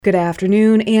Good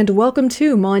afternoon and welcome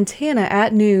to Montana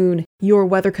at Noon. Your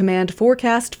Weather Command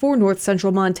forecast for north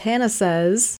central Montana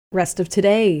says, rest of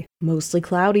today, mostly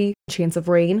cloudy, chance of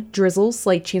rain, drizzle,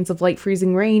 slight chance of light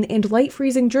freezing rain, and light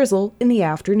freezing drizzle in the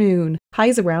afternoon.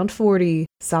 Highs around 40.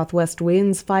 Southwest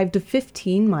winds 5 to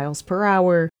 15 miles per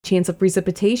hour. Chance of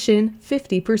precipitation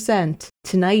 50%.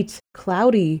 Tonight,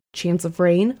 cloudy, chance of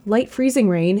rain, light freezing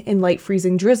rain, and light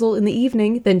freezing drizzle in the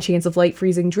evening, then chance of light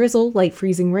freezing drizzle, light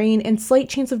freezing rain, and slight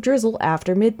chance of drizzle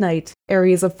after midnight.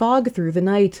 Areas of fog through the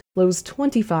night. Lows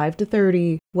 25 to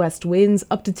 30. West winds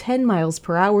up to 10 miles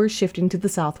per hour shifting to the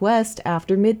southwest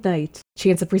after midnight.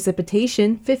 Chance of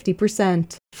precipitation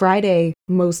 50%. Friday,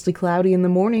 mostly cloudy in the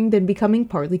morning, then becoming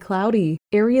partly cloudy.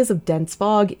 Areas of dense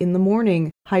fog in the morning.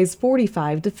 Highs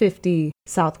 45 to 50.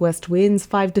 Southwest winds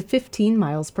 5 to 15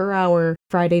 miles per hour.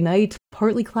 Friday night,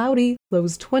 partly cloudy,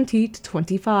 lows 20 to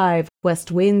 25.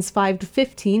 West winds 5 to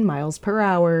 15 miles per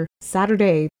hour.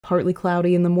 Saturday, partly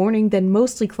cloudy in the morning, then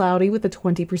mostly cloudy with a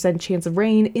 20% chance of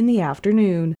rain in the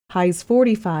afternoon. Highs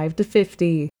 45 to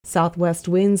 50. Southwest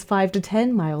winds 5 to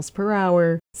 10 miles per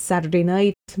hour. Saturday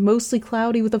night, mostly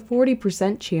cloudy with a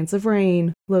 40% chance of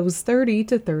rain. Lows 30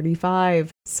 to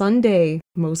 35. Sunday,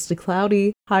 mostly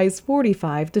cloudy, highs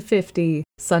 45 to 50.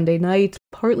 Sunday night,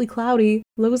 partly cloudy,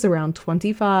 lows around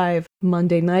 25.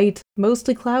 Monday night,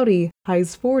 mostly cloudy,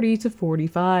 highs 40 to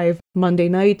 45. Monday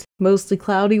night, mostly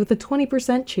cloudy with a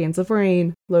 20% chance of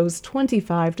rain, lows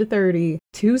 25 to 30.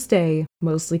 Tuesday,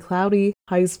 mostly cloudy,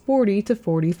 highs 40 to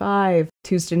 45.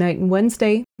 Tuesday night and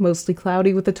Wednesday, mostly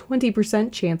cloudy with a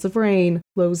 20% chance of rain,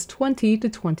 lows 20 to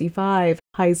 25,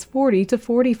 highs 40 to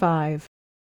 45.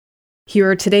 Here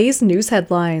are today's news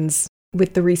headlines.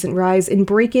 With the recent rise in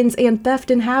break-ins and theft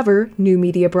in Havre, new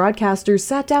media broadcasters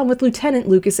sat down with Lieutenant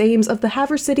Lucas Ames of the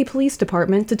Havre City Police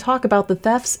Department to talk about the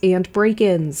thefts and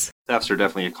break-ins. Thefts are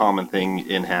definitely a common thing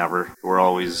in Havre. We're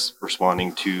always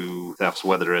responding to thefts,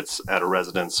 whether it's at a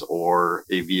residence or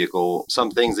a vehicle. Some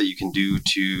things that you can do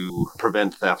to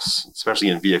prevent thefts, especially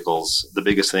in vehicles, the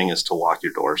biggest thing is to lock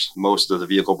your doors. Most of the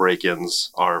vehicle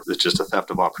break-ins it's just a theft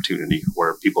of opportunity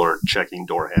where people are checking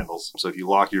door handles. So if you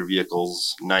lock your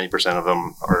vehicles, 90% of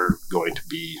them are going to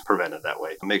be prevented that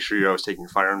way. Make sure you're always taking your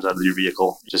firearms out of your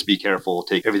vehicle. Just be careful.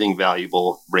 Take everything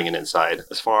valuable, bring it inside.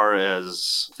 As far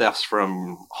as thefts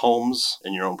from homes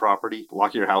and your own property,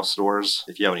 lock your house doors.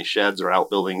 If you have any sheds or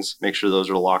outbuildings, make sure those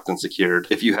are locked and secured.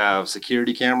 If you have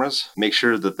security cameras, make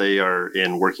sure that they are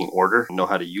in working order. Know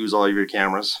how to use all of your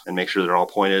cameras and make sure they're all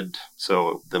pointed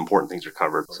so the important things are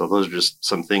covered. So those are just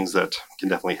some things that can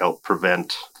definitely help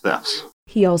prevent thefts.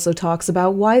 He also talks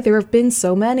about why there have been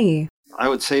so many. I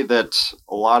would say that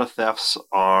a lot of thefts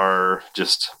are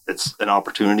it's an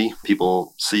opportunity.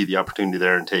 People see the opportunity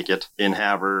there and take it. In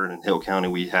Havre and Hill County,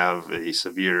 we have a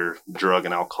severe drug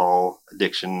and alcohol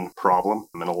addiction problem,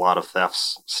 and a lot of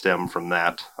thefts stem from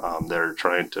that. They're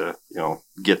trying to,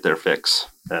 get their fix,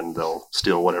 and they'll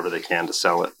steal whatever they can to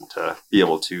sell it to be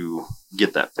able to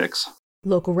get that fix.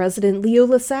 Local resident Leo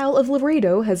LaSalle of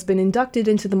Laredo has been inducted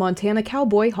into the Montana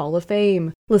Cowboy Hall of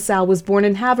Fame. LaSalle was born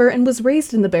in Havre and was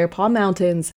raised in the Bear Paw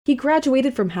Mountains. He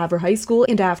graduated from Havre High School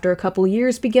and after a couple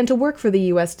years began to work for the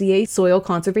USDA Soil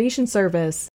Conservation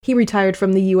Service. He retired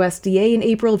from the USDA in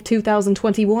April of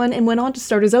 2021 and went on to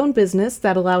start his own business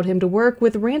that allowed him to work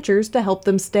with ranchers to help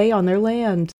them stay on their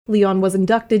land. Leon was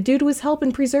inducted due to his help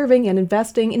in preserving and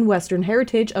investing in Western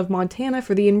heritage of Montana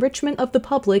for the enrichment of the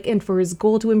public and for his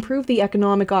goal to improve the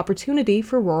economic opportunity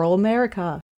for rural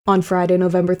America. On Friday,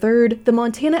 November 3rd, the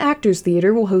Montana Actors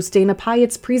Theater will host Dana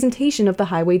Pyatt's presentation of the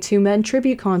Highway 2 Men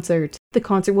tribute concert. The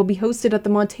concert will be hosted at the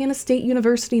Montana State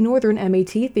University Northern MAT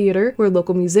Theater, where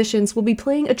local musicians will be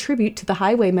playing a tribute to the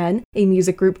Highwaymen, a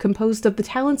music group composed of the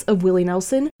talents of Willie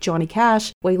Nelson, Johnny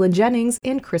Cash, Waylon Jennings,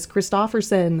 and Chris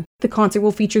Christopherson. The concert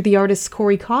will feature the artists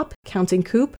Corey Kopp, Counting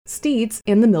Coop, Steeds,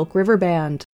 and the Milk River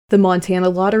Band. The Montana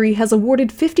Lottery has awarded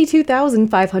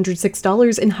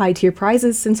 $52,506 in high-tier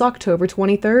prizes since October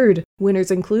 23rd.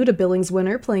 Winners include a Billings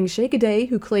winner playing Shake-a-Day,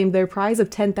 who claimed their prize of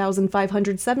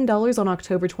 $10,507 on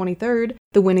October 23rd.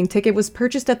 The winning ticket was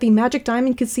purchased at the Magic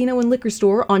Diamond Casino and Liquor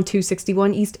Store on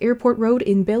 261 East Airport Road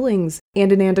in Billings.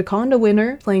 And an Anaconda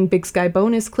winner playing Big Sky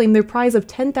Bonus claimed their prize of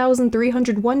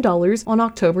 $10,301 on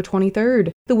October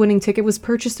 23rd. The winning ticket was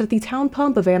purchased at the Town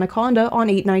Pump of Anaconda on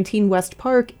 819 West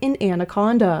Park in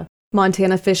Anaconda.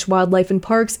 Montana Fish, Wildlife and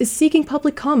Parks is seeking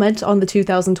public comment on the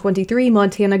 2023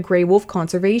 Montana Gray Wolf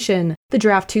Conservation. The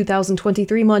draft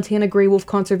 2023 Montana Gray Wolf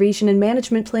Conservation and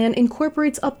Management Plan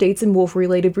incorporates updates in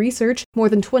wolf-related research, more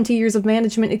than 20 years of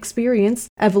management experience,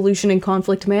 evolution and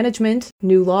conflict management,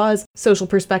 new laws, social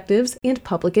perspectives, and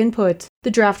public input.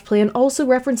 The draft plan also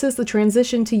references the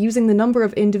transition to using the number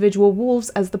of individual wolves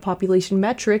as the population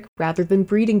metric rather than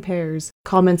breeding pairs.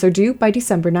 Comments are due by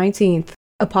December 19th.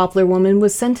 A Poplar woman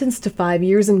was sentenced to 5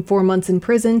 years and 4 months in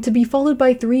prison to be followed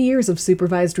by 3 years of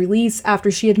supervised release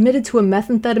after she admitted to a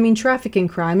methamphetamine trafficking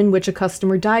crime in which a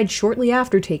customer died shortly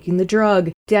after taking the drug.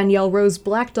 Danielle Rose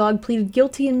Black Dog pleaded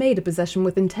guilty in May to possession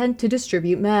with intent to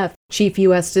distribute meth. Chief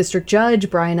U.S. District Judge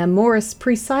Brian M. Morris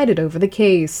presided over the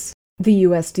case. The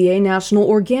USDA National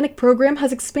Organic Program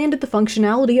has expanded the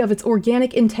functionality of its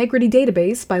Organic Integrity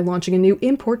Database by launching a new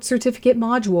import certificate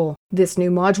module. This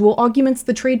new module augments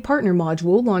the Trade Partner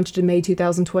module launched in May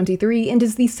 2023 and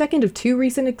is the second of 2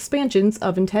 recent expansions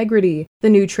of Integrity. The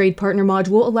new Trade Partner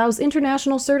module allows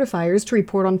international certifiers to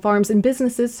report on farms and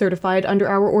businesses certified under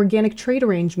our organic trade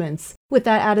arrangements. With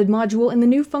that added module and the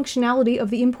new functionality of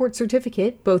the import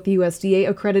certificate, both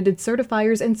USDA-accredited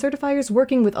certifiers and certifiers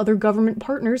working with other government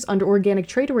partners under organic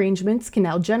trade arrangements can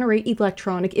now generate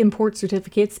electronic import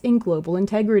certificates in global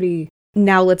integrity.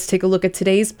 Now let's take a look at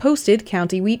today's posted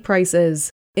county wheat prices.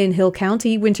 In Hill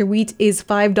County, winter wheat is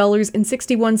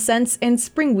 $5.61 and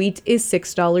spring wheat is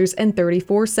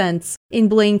 $6.34. In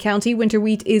Blaine County, winter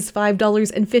wheat is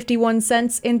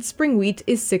 $5.51 and spring wheat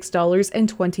is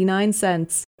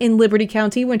 $6.29. In Liberty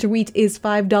County, winter wheat is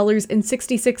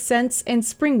 $5.66 and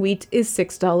spring wheat is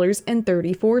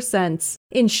 $6.34.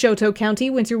 In Choteau County,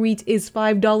 winter wheat is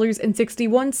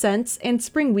 $5.61 and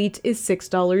spring wheat is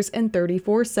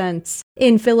 $6.34.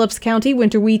 In Phillips County,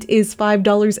 winter wheat is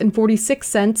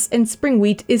 $5.46 and spring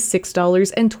wheat is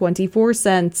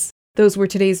 $6.24. Those were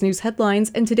today's news headlines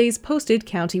and today's posted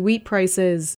county wheat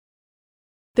prices.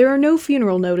 There are no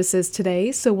funeral notices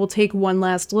today, so we'll take one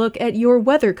last look at your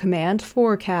Weather Command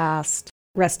forecast.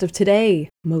 Rest of today,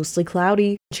 mostly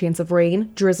cloudy, chance of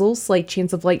rain, drizzle, slight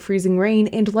chance of light freezing rain,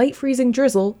 and light freezing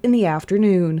drizzle in the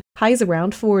afternoon. Highs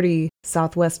around 40.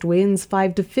 Southwest winds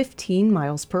 5 to 15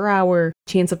 miles per hour.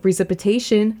 Chance of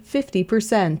precipitation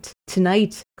 50%.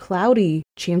 Tonight, cloudy,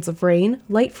 chance of rain,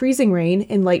 light freezing rain,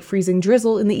 and light freezing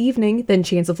drizzle in the evening, then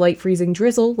chance of light freezing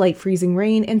drizzle, light freezing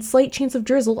rain, and slight chance of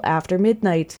drizzle after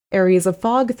midnight. Areas of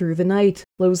fog through the night.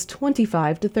 Lows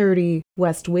 25 to 30.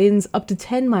 West winds up to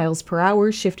 10 miles per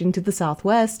hour, shifting to the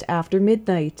southwest after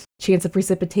midnight. Chance of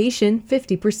precipitation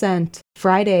 50%.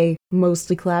 Friday,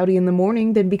 mostly cloudy in the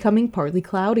morning, then becoming partly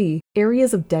cloudy.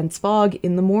 Areas of dense fog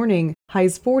in the morning.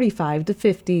 Highs 45 to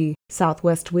 50.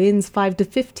 Southwest winds 5 to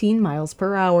 15 miles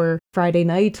per hour. Friday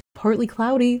night, partly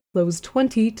cloudy, lows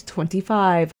 20 to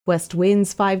 25. West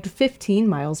winds 5 to 15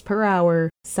 miles per hour.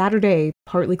 Saturday,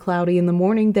 partly cloudy in the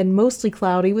morning, then mostly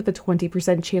cloudy with a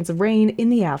 20% chance of rain in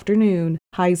the afternoon.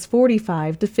 Highs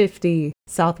 45 to 50.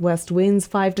 Southwest winds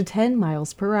 5 to 10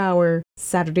 miles per hour.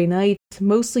 Saturday night,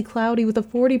 mostly cloudy with a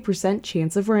 40%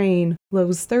 chance of rain.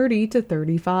 Lows 30 to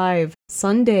 35.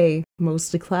 Sunday,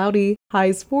 mostly cloudy,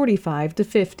 highs 45 to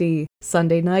 50.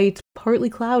 Sunday night, partly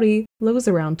cloudy, lows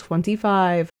around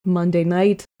 25. Monday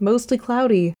night, mostly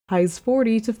cloudy, highs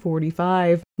 40 to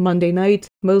 45. Monday night,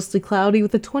 mostly cloudy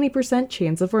with a 20%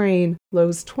 chance of rain,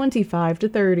 lows 25 to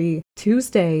 30.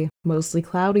 Tuesday, mostly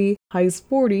cloudy, highs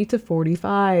 40 to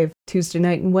 45. Tuesday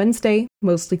night and Wednesday,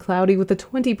 mostly cloudy with a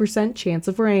 20% chance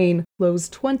of rain, lows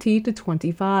 20 to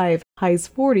 25, highs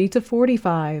 40 to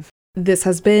 45. This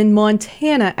has been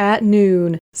Montana at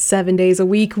Noon. 7 days a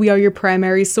week, we are your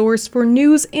primary source for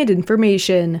news and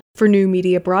information. For New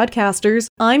Media Broadcasters,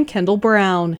 I'm Kendall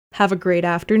Brown. Have a great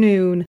afternoon.